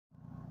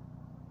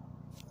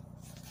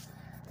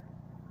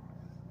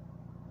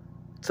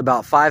It's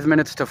about 5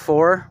 minutes to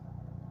 4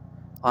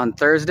 on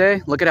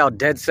Thursday. Look at how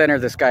dead center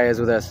this guy is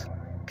with us.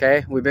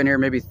 Okay, we've been here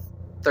maybe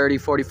 30,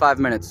 45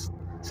 minutes.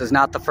 This is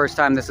not the first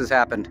time this has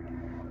happened.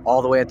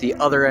 All the way at the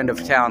other end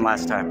of town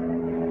last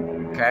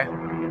time. Okay,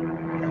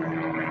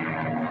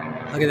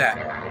 look at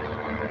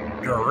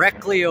that.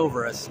 Directly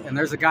over us. And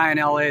there's a guy in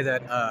LA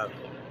that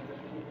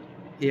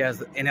he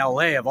has, in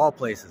LA of all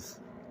places.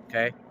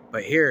 Okay,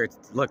 but here,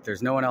 look,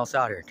 there's no one else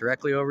out here.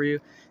 Directly over you.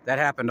 That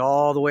happened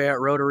all the way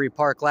at Rotary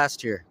Park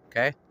last year.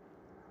 Okay,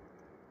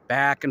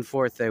 back and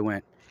forth they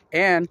went.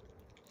 And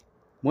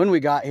when we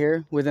got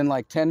here, within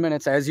like 10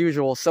 minutes, as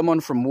usual,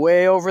 someone from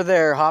way over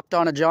there hopped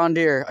on a John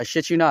Deere, I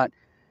shit you not,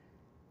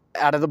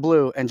 out of the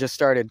blue, and just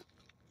started.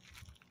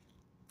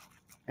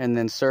 And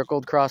then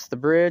circled across the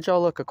bridge. Oh,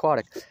 look,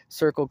 aquatic.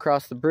 Circled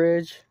across the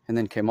bridge, and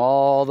then came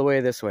all the way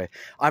this way.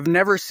 I've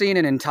never seen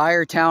an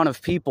entire town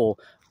of people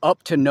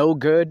up to no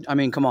good. I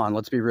mean, come on,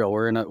 let's be real.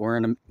 We're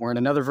in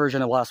another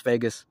version of Las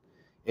Vegas.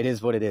 It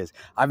is what it is.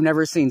 I've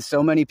never seen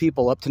so many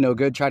people up to no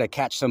good try to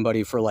catch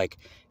somebody for like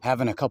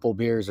having a couple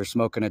beers or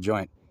smoking a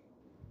joint.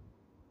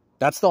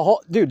 That's the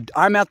whole, dude,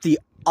 I'm at the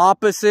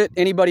opposite.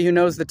 Anybody who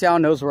knows the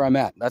town knows where I'm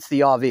at. That's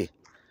the AV.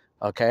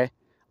 Okay.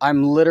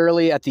 I'm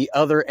literally at the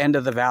other end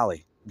of the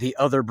valley, the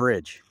other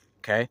bridge.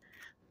 Okay.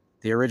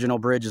 The original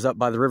bridge is up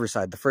by the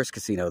riverside, the first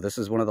casino. This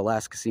is one of the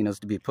last casinos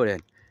to be put in.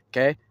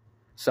 Okay.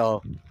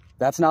 So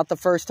that's not the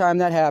first time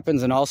that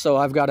happens. And also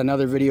I've got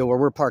another video where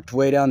we're parked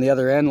way down the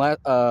other end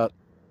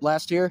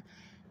last year,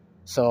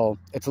 so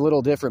it's a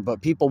little different,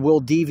 but people will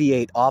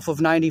deviate off of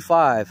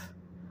 95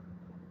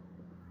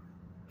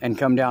 and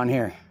come down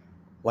here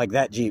like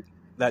that Jeep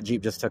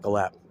just took a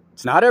lap.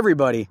 It's not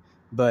everybody,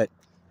 but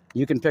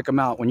you can pick them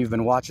out when you've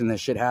been watching this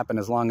shit happen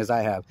as long as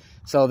I have.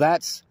 So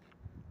that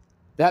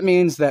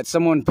means that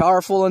someone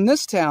powerful in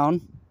this town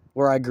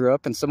where I grew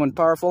up and someone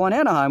powerful in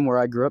Anaheim where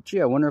I grew up,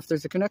 gee, I wonder if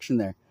there's a connection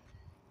there.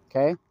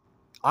 Okay,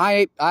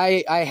 I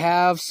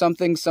have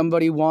something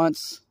somebody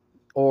wants,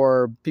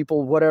 or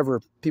people, whatever,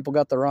 people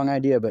got the wrong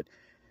idea, but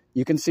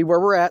you can see where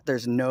we're at.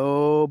 There's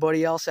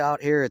nobody else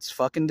out here. It's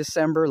fucking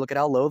December. Look at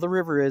how low the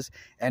river is.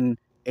 And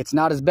it's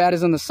not as bad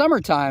as in the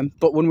summertime,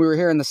 but when we were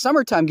here in the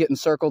summertime getting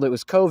circled, it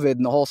was COVID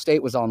and the whole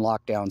state was on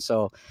lockdown.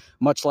 So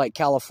much like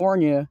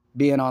California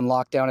being on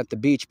lockdown at the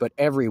beach, but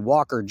every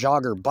walker,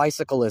 jogger,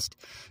 bicyclist,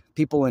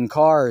 people in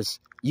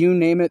cars, you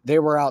name it, they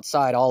were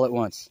outside all at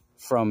once,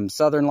 from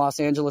southern Los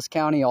Angeles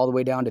County all the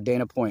way down to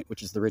Dana Point,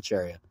 which is the rich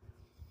area.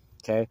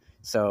 Okay,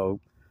 so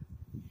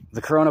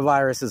the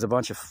coronavirus is a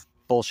bunch of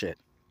bullshit.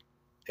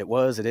 It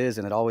was, it is,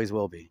 and it always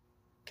will be.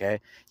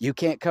 Okay, you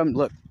can't come,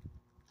 look,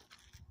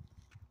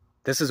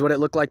 this is what it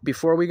looked like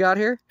before we got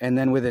here, and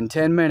then within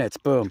 10 minutes,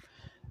 boom,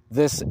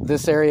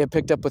 this area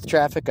picked up with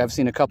traffic. I've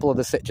seen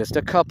just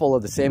a couple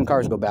of the same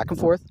cars go back and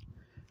forth.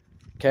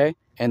 Okay,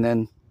 and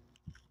then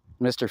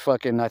Mr.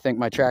 fucking, I think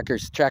my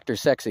tractor's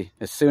sexy.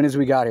 As soon as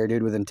we got here,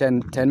 dude, within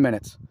 10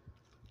 minutes,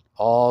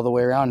 all the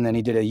way around, and then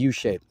he did a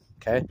U-shape.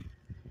 Okay.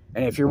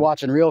 And if you're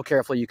watching real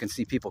carefully, you can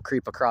see people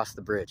creep across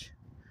the bridge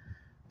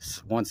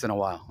once in a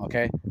while,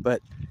 okay?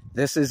 But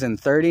this is in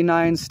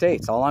 39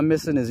 states. All I'm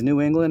missing is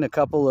New England, a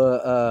couple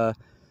of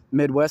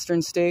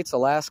Midwestern states,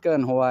 Alaska,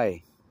 and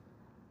Hawaii,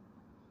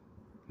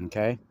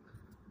 okay?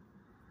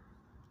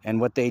 And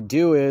what they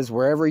do is,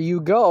 wherever you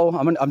go,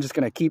 I'm just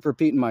going to keep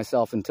repeating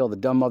myself until the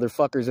dumb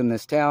motherfuckers in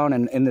this town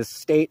and in this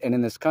state and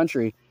in this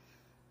country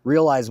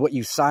realize what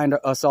you signed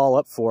us all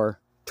up for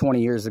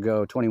 20 years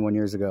ago, 21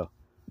 years ago.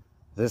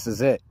 This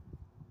is it.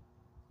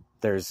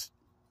 There's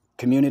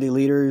community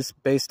leaders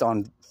based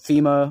on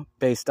FEMA,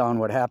 based on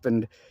what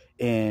happened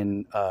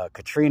in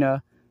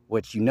Katrina,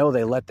 which you know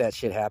they let that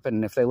shit happen.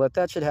 And if they let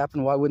that shit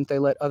happen, why wouldn't they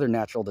let other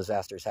natural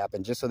disasters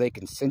happen just so they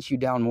can cinch you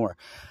down more?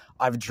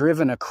 I've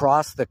driven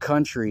across the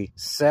country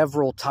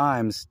several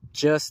times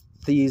just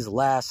these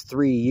last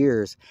 3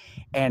 years,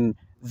 and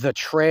the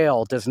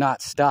trail does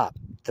not stop.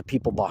 The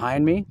people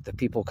behind me, the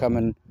people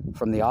coming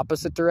from the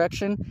opposite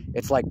direction,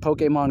 it's like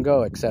Pokemon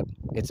Go, except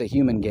it's a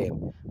human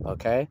game,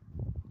 okay?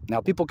 Now,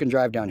 people can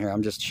drive down here.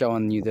 I'm just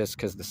showing you this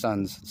because the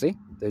sun's, see?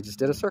 They just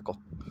did a circle.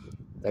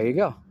 There you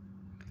go.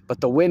 But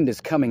the wind is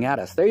coming at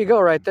us. There you go,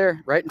 right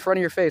there, right in front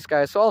of your face,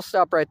 guys. So I'll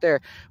stop right there.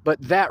 But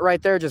that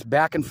right there, just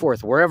back and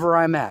forth, wherever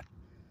I'm at.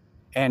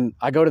 And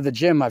I go to the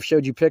gym. I've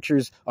showed you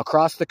pictures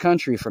across the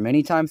country from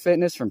Anytime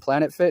Fitness, from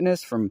Planet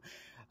Fitness, from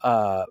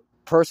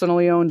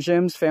personally owned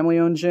gyms, family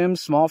owned gyms,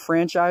 small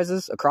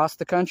franchises across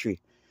the country.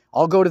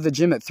 I'll go to the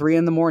gym at 3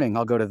 in the morning.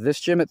 I'll go to this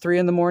gym at 3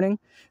 in the morning.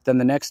 Then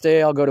the next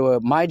day I'll go to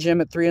my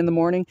gym at 3 in the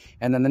morning.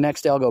 And then the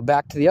next day I'll go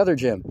back to the other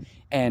gym.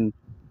 And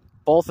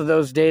both of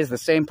those days, the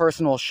same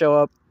person will show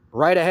up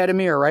right ahead of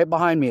me or right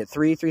behind me at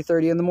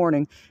 3:30 in the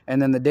morning. And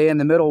then the day in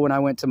the middle when I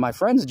went to my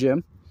friend's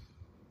gym,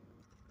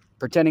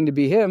 pretending to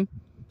be him,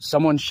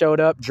 someone showed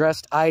up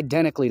dressed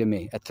identically to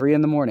me at 3 in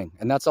the morning.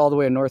 And that's all the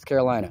way in North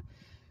Carolina.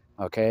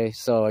 Okay,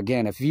 so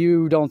again, if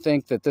you don't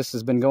think that this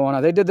has been going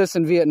on, they did this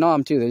in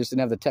Vietnam too. They just didn't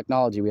have the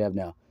technology we have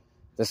now.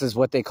 This is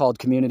what they called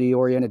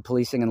community-oriented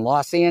policing in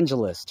Los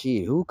Angeles.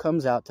 Gee, who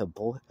comes out?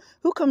 Oh,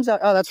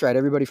 that's right,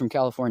 everybody from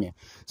California.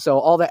 So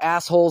all the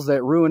assholes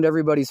that ruined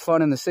everybody's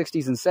fun in the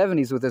 60s and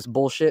 70s with this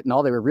bullshit, and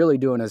all they were really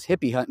doing is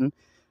hippie hunting,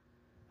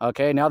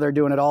 okay, now they're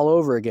doing it all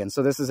over again.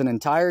 So this is an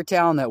entire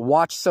town that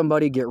watched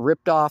somebody get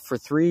ripped off for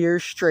 3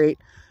 years straight,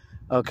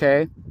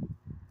 okay,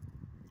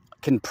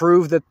 can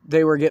prove that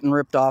they were getting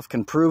ripped off,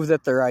 can prove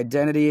that their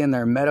identity and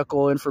their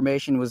medical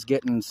information was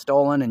getting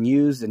stolen and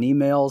used in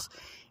emails,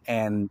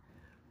 and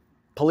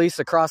police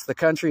across the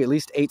country, at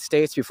least 8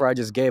 states before I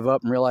just gave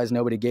up and realized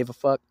nobody gave a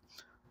fuck,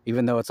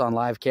 even though it's on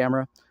live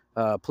camera.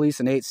 Police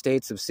in 8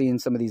 states have seen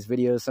some of these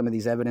videos, some of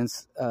these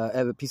evidence,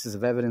 pieces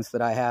of evidence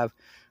that I have,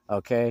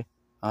 okay?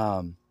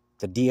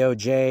 The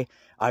DOJ,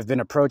 I've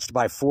been approached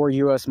by 4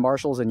 U.S.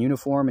 Marshals in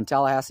uniform in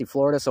Tallahassee,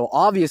 Florida. So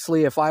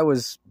obviously, if I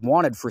was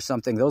wanted for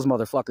something, those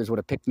motherfuckers would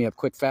have picked me up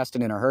quick, fast,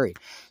 and in a hurry.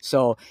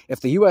 So if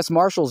the U.S.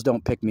 Marshals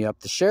don't pick me up,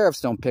 the sheriffs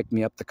don't pick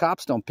me up, the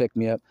cops don't pick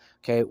me up,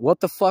 okay,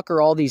 what the fuck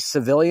are all these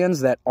civilians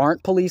that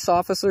aren't police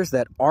officers,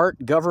 that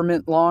aren't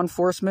government law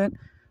enforcement,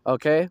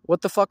 okay,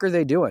 what the fuck are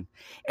they doing?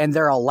 And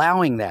they're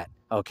allowing that.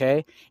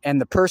 Okay, and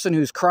the person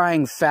who's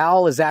crying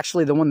foul is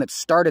actually the one that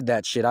started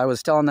that shit. I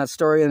was telling that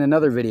story in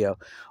another video.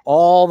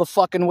 All the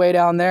fucking way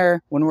down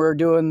there when we were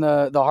doing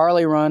the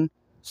Harley run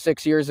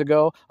 6 years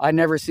ago, I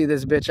never see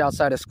this bitch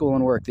outside of school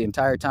and work the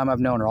entire time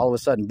I've known her. All of a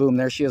sudden, boom,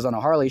 there she is on a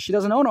Harley. She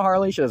doesn't own a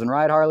Harley. She doesn't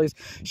ride Harleys.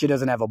 She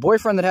doesn't have a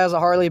boyfriend that has a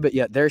Harley, but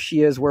yet there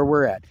she is where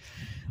we're at.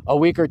 A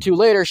week or two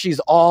later, she's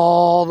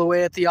all the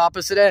way at the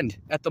opposite end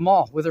at the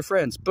mall with her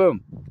friends.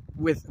 Boom.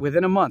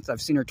 Within a month, I've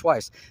seen her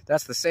twice.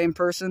 That's the same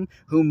person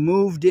who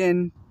moved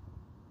in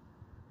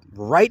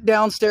right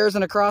downstairs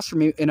and across from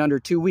me in under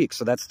 2 weeks.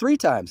 So that's 3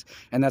 times.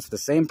 And that's the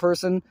same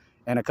person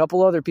and a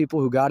couple other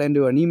people who got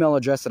into an email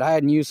address that I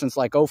hadn't used since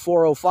like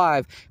 04,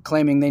 05,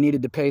 claiming they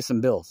needed to pay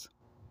some bills.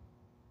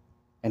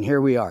 And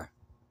here we are.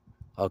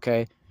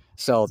 Okay?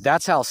 So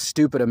that's how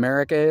stupid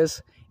America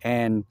is.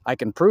 And I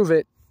can prove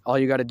it. All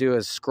you got to do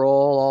is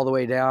scroll all the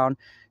way down,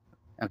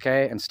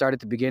 okay, and start at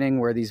the beginning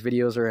where these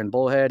videos are in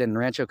Bullhead and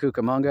Rancho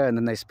Cucamonga, and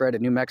then they spread to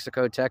New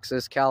Mexico,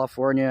 Texas,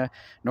 California,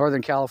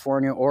 Northern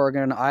California,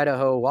 Oregon,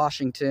 Idaho,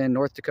 Washington,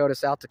 North Dakota,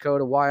 South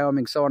Dakota,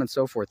 Wyoming, so on and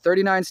so forth.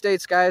 39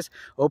 states, guys.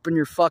 Open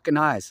your fucking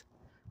eyes,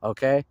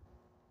 okay?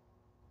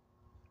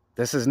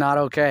 This is not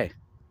okay.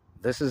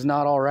 This is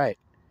not all right.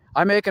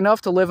 I make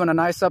enough to live in a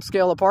nice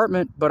upscale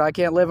apartment, but I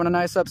can't live in a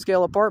nice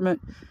upscale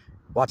apartment.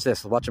 Watch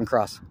this. Watch them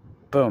cross.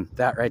 Boom.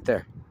 That right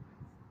there.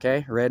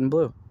 Okay, red and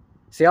blue.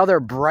 See how they're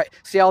bright?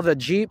 See how the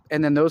Jeep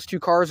and then those 2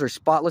 cars are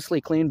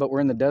spotlessly clean, but we're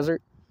in the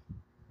desert?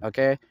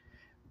 Okay?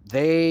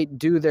 They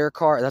do their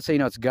car. That's how you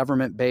know it's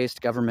government-based,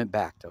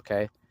 government-backed,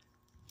 okay?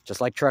 Just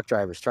like truck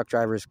drivers. Truck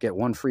drivers get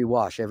 1 free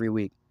wash every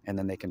week, and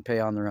then they can pay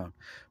on their own.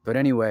 But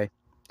anyway,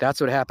 that's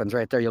what happens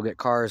right there. You'll get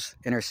cars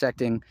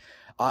intersecting.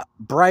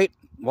 Bright,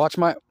 watch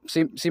my,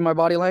 see my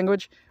body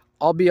language?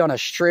 I'll be on a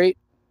straight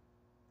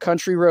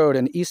country road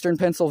in eastern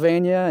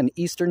Pennsylvania and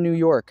eastern New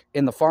York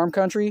in the farm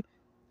country,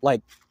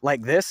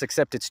 like this,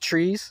 except it's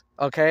trees,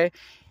 okay?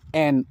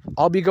 And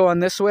I'll be going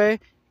this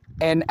way,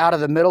 and out of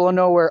the middle of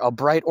nowhere, a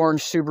bright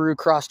orange Subaru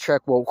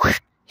Crosstrek will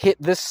hit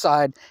this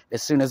side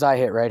as soon as I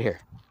hit right here.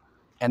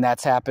 And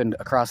that's happened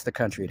across the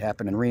country. It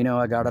happened in Reno.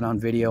 I got it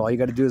on video. All you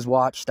got to do is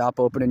watch, stop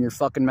opening your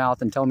fucking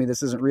mouth and tell me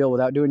this isn't real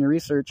without doing your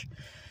research.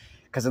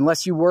 Because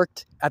unless you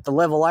worked at the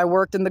level I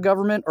worked in the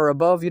government or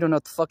above, you don't know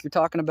what the fuck you're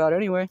talking about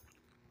anyway.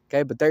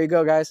 Okay, but there you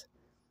go, guys.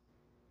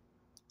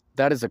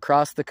 That is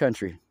across the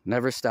country.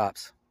 Never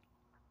stops.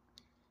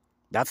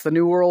 That's the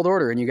New World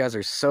Order, and you guys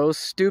are so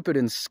stupid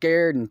and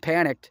scared and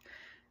panicked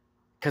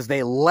because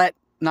they let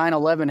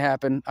 9/11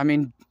 happen. I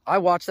mean, I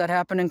watched that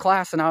happen in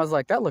class, and I was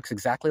like, that looks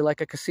exactly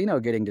like a casino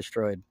getting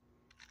destroyed.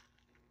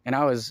 And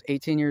I was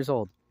 18 years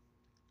old.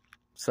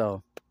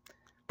 So,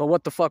 but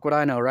what the fuck would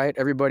I know, right?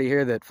 Everybody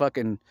here that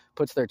fucking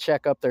puts their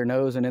check up their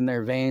nose and in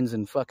their veins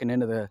and fucking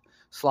into the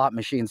slot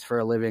machines for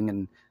a living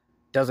and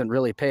doesn't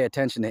really pay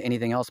attention to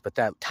anything else but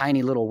that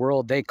tiny little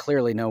world, they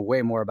clearly know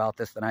way more about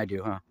this than I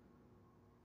do, huh?